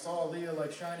 like I saw Leah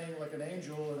like shining like an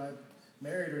angel and I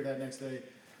married her that next day.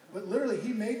 But literally,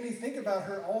 he made me think about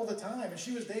her all the time, and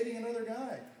she was dating another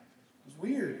guy. It was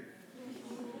weird.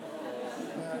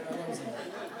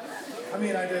 I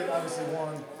mean, I did obviously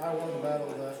won. I won the battle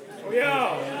of that. Oh,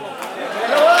 yeah!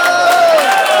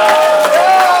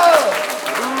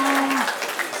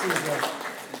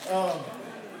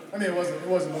 I mean, it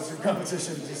wasn't much of a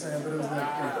competition, just saying, but it was like, I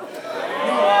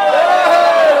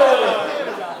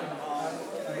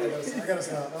gotta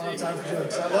stop. I don't have time for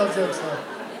jokes. I love jokes though.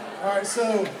 All right,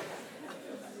 so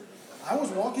I was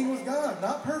walking with God,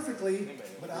 not perfectly,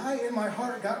 but I, in my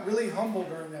heart, got really humble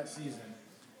during that season.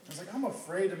 I was like, I'm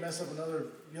afraid to mess up another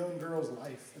young girl's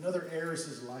life, another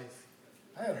heiress's life.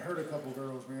 I had hurt a couple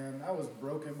girls, man. I was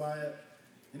broken by it,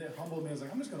 and it humbled me. I was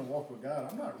like, I'm just going to walk with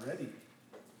God. I'm not ready.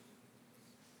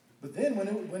 But then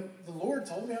when the Lord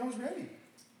told me I was ready,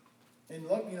 and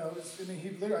look,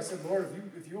 I said, Lord,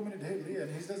 if you want me to date Leah,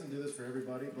 and he doesn't do this for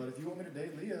everybody, but if you want me to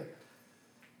date Leah,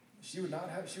 she would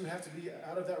have to be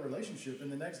out of that relationship.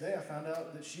 And the next day I found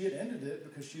out that she had ended it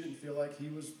because she didn't feel like he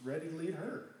was ready to lead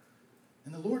her.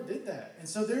 And the Lord did that. And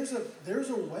so there's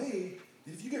a way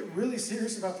that if you get really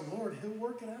serious about the Lord, he'll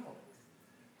work it out.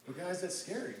 But guys, that's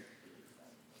scary.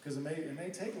 Because it may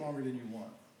take longer than you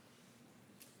want.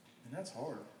 And that's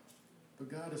hard. But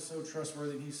God is so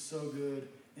trustworthy and he's so good.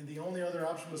 And the only other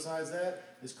option besides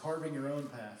that is carving your own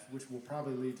path, which will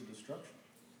probably lead to destruction.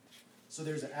 So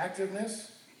there's an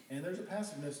activeness and there's a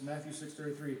passiveness in Matthew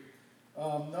 6:33.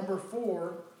 Number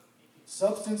 4,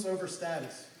 substance over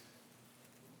status.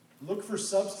 Look for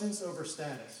substance over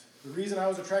status. The reason I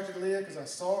was attracted to Leah, because I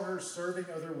saw her serving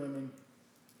other women.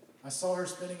 I saw her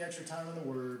spending extra time in the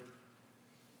Word.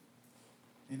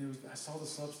 And I saw the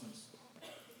substance.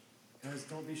 Guys,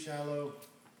 don't be shallow.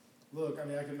 Look, I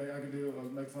mean, I can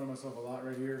make fun of myself a lot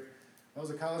right here. I was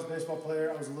a college baseball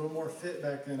player. I was a little more fit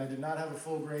back then. I did not have a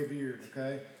full gray beard,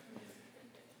 okay?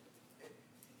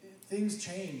 Things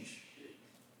change.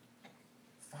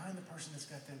 Find the person that's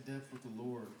got that depth with the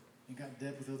Lord and got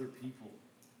depth with other people.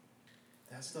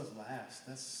 That stuff lasts.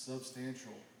 That's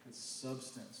substantial. It's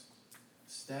substance.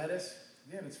 Status,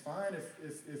 again, it's fine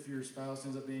if your spouse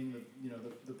ends up being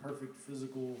the perfect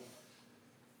physical,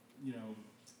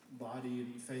 body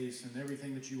and face and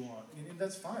everything that you want. And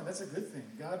that's fine. That's a good thing.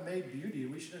 God made beauty.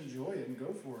 We should enjoy it and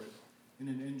go for it and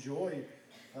enjoy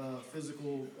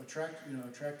physical,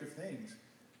 attractive things.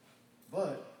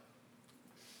 But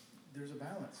there's a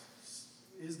balance.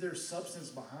 Is there substance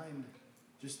behind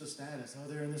just the status? Oh,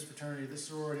 they're in this fraternity, this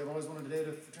sorority. I've always wanted to date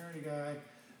a fraternity guy,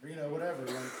 or whatever.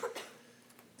 Like,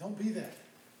 don't be that.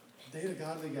 Date a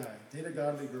godly guy. Date a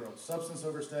godly girl. Substance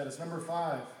over status. Number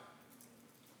 5.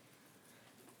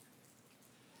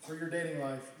 For your dating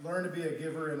life, learn to be a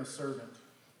giver and a servant.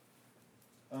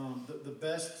 The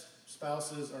best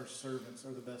spouses are servants,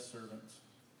 are the best servants.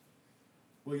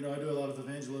 Well, I do a lot of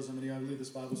evangelism, and I lead this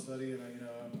Bible study, and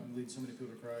I lead so many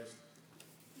people to Christ.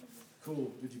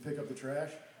 Cool. Did you pick up the trash?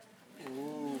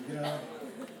 Ooh.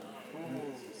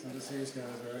 It's not a serious guys,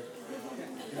 all right?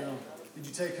 Did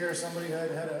you take care of somebody who had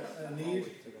a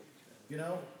need?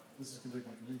 This is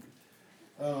completely for me.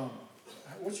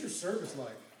 What's your service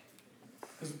like?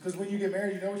 Because when you get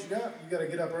married, you know what you got. You got to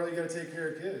get up early. You got to take care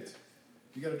of kids.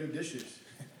 You got to do dishes.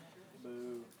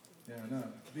 Boo. Yeah, no.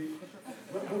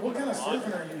 But what kind of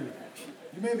servant are you?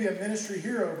 You may be a ministry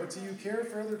hero, but do you care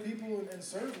for other people and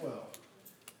serve well?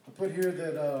 I put here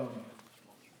that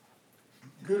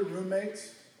good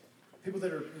roommates, people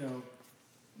that are,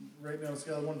 right now on a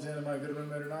scale of 1 to 10, am I a good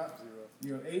roommate or not?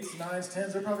 8s, 9s,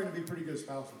 10s, they're probably going to be pretty good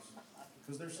spouses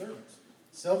because they're servants.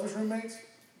 Selfish roommates,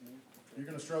 you're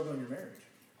going to struggle in your marriage.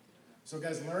 So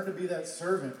guys, learn to be that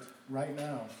servant right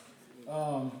now.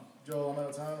 Joel, I'm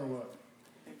out of time or what?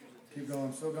 Keep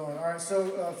going, still going. All right,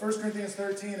 so 1 Corinthians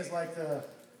 13 is like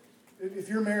if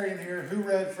you're married in here, who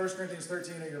read 1 Corinthians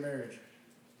 13 at your marriage?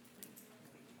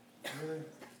 Really?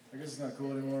 I guess it's not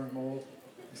cool anymore. I'm old.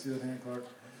 You see that hand, Clark?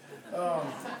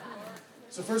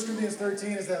 So 1 Corinthians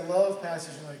 13 is that love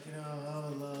passage. You're like,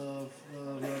 love.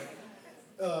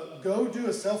 Go do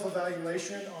a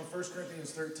self-evaluation on 1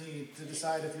 Corinthians 13 to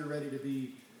decide if you're ready to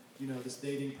be, this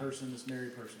dating person, this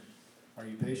married person. Are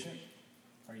you patient?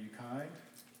 Are you kind?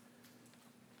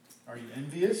 Are you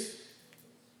envious?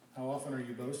 How often are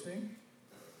you boasting?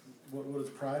 What does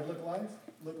pride look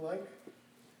like?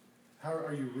 How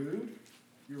are you rude?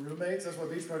 Your roommates? That's why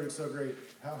Beach Party is so great.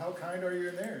 How kind are you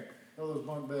in there? All those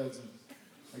bunk beds. And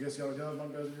I guess y'all have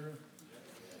bunk beds in your room?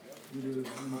 You do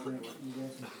this.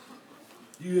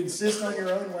 Do you insist on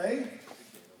your own way?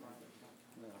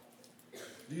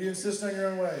 Do you insist on your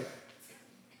own way?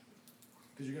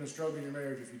 Because you're going to struggle in your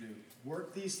marriage if you do.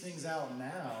 Work these things out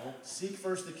now. Seek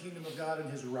first the kingdom of God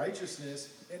and his righteousness,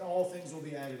 and all things will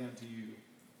be added unto you.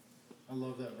 I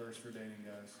love that verse for dating,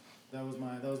 guys. That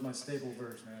was my staple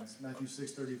verse, man. It's Matthew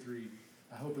 6:33.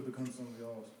 I hope it becomes some of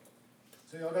y'all's.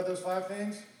 So y'all got those 5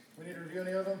 things? We need to review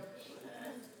any of them?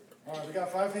 All right, we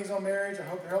got 5 things on marriage. I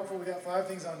hope they're helpful. We got 5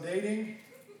 things on dating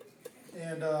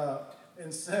and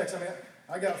sex. I mean,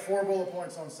 I got 4 bullet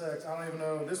points on sex. I don't even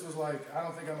know. This was like, I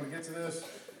don't think I'm going to get to this.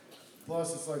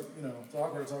 Plus, it's like, it's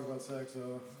awkward to talk about sex,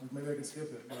 so maybe I can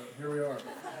skip it. But here we are.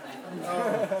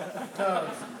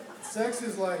 Sex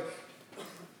is like,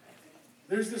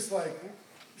 there's this like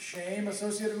shame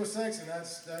associated with sex, and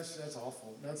that's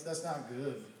awful. That's not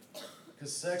good.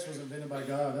 Because sex was invented by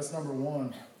God. That's number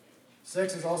 1.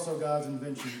 Sex is also God's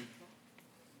invention.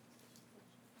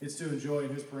 It's to enjoy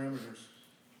in his parameters.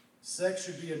 Sex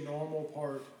should be a normal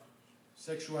part.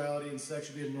 Sexuality and sex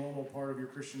should be a normal part of your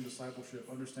Christian discipleship,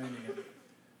 understanding it.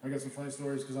 I got some funny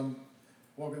stories because I'm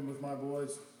walking with my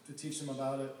boys to teach them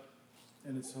about it,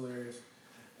 and it's hilarious.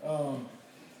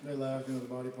 They laugh, the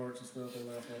body parts and stuff, they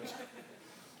laugh at it.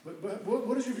 But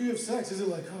what is your view of sex? Is it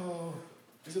like,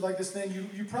 is it like this thing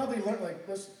you probably learn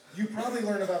you probably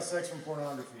learn about sex from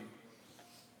pornography,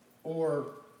 or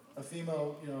a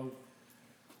female?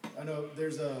 I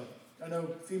know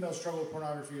females struggle with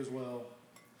pornography as well,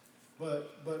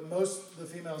 but most of the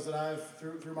females that I've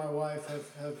through my wife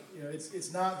have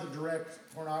it's not the direct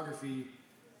pornography,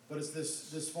 but it's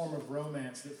this form of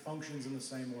romance that functions in the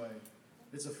same way.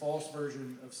 It's a false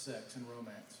version of sex and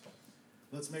romance.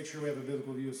 Let's make sure we have a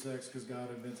biblical view of sex because God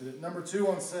invented it. Number 2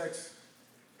 on sex.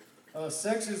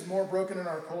 Sex is more broken in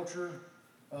our culture,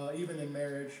 even in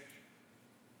marriage.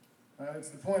 It's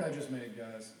the point I just made,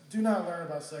 guys. Do not learn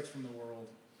about sex from the world.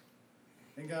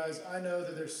 And guys, I know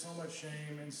that there's so much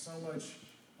shame and so much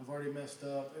I've already messed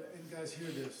up. And guys, hear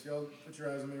this. Y'all put your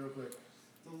eyes on me real quick.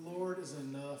 The Lord is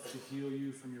enough to heal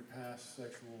you from your past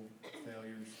sexual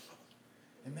failures.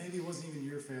 And maybe it wasn't even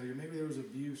your failure. Maybe there was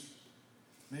abuse.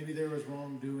 Maybe there was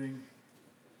wrongdoing.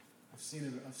 I've seen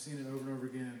it over and over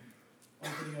again.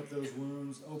 Opening up those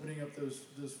wounds, opening up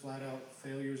those flat out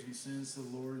failures and sins to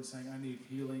the Lord and saying, I need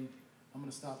healing. I'm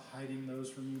going to stop hiding those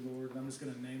from you, Lord. And I'm just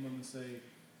going to name them and say,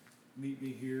 meet me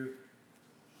here.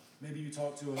 Maybe you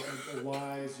talk to a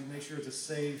wise, you make sure it's a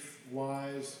safe,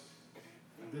 wise,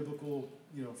 biblical,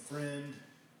 friend.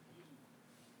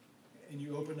 And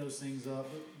you open those things up.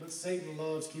 But Satan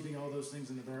loves keeping all those things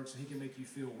in the dark so he can make you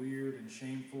feel weird and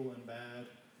shameful and bad.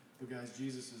 But guys,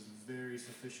 Jesus is very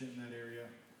sufficient in that area.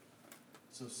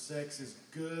 So sex is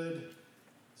good.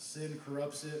 Sin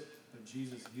corrupts it, but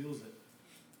Jesus heals it.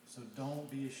 So don't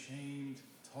be ashamed.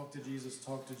 Talk to Jesus.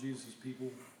 Talk to Jesus'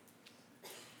 people.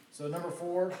 So number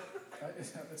 4,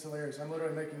 it's hilarious. I'm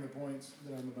literally making the points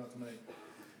that I'm about to make.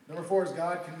 Number 4 is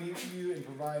God can meet you and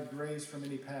provide grace from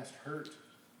any past hurt,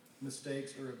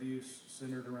 mistakes, or abuse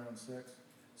centered around sex.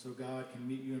 So God can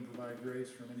meet you and provide grace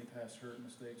from any past hurt,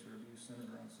 mistakes, or abuse centered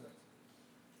around sex.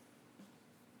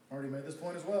 Already made this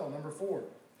point as well. Number 4.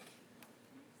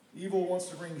 Evil wants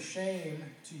to bring shame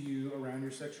to you around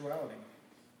your sexuality,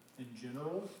 in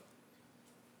general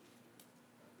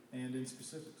and in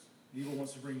specifics. Evil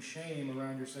wants to bring shame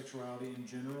around your sexuality in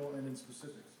general and in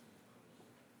specifics.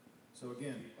 So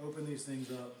again, open these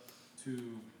things up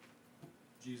to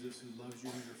Jesus, who loves you,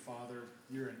 who's your Father.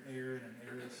 You're an heir and an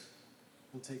heiress.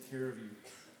 He'll take care of you,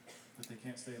 but they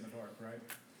can't stay in the dark, right?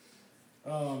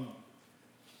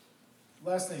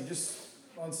 Last thing, just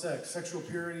on sex, sexual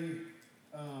purity,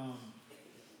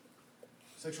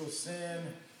 sexual sin.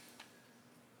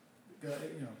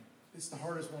 It's the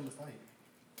hardest one to fight.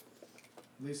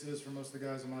 At least it is for most of the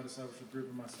guys in my discipleship group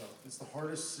and myself. It's the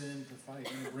hardest sin to fight,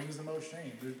 and it brings the most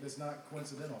shame. It's not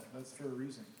coincidental. That's for a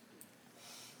reason.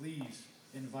 Please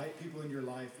invite people in your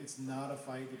life. It's not a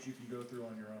fight that you can go through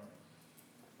on your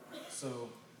own. So,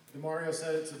 DeMario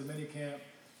said it to the mini camp.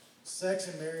 Sex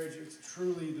and marriage, it's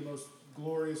truly the most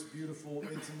glorious, beautiful,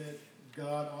 intimate,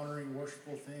 God-honoring,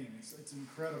 worshipful thing. It's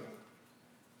incredible.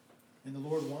 And the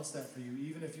Lord wants that for you,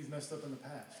 even if you've messed up in the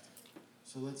past.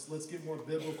 So let's get more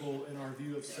biblical in our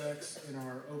view of sex and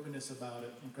our openness about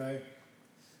it, okay?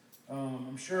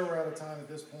 I'm sure we're out of time at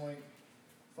this point.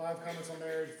 5 comments on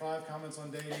marriage, 5 comments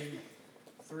on dating,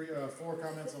 4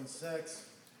 comments on sex.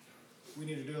 We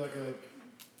need to do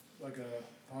like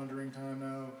a pondering time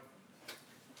now.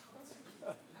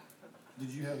 Did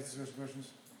you have some questions?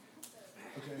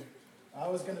 Okay. I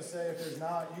was going to say, if there's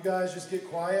not, you guys just get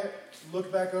quiet,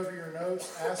 look back over your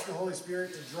notes, ask the Holy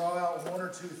Spirit to draw out one or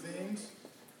two things.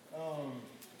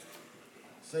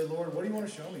 Say, Lord, what do you want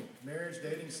to show me? Marriage,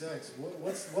 dating, sex.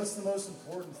 What's the most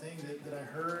important thing that I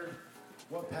heard?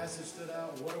 What passage stood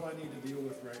out? What do I need to deal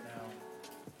with right now?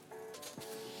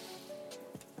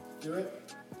 Do it?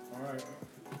 All right.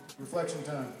 Reflection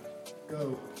time.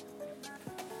 Go.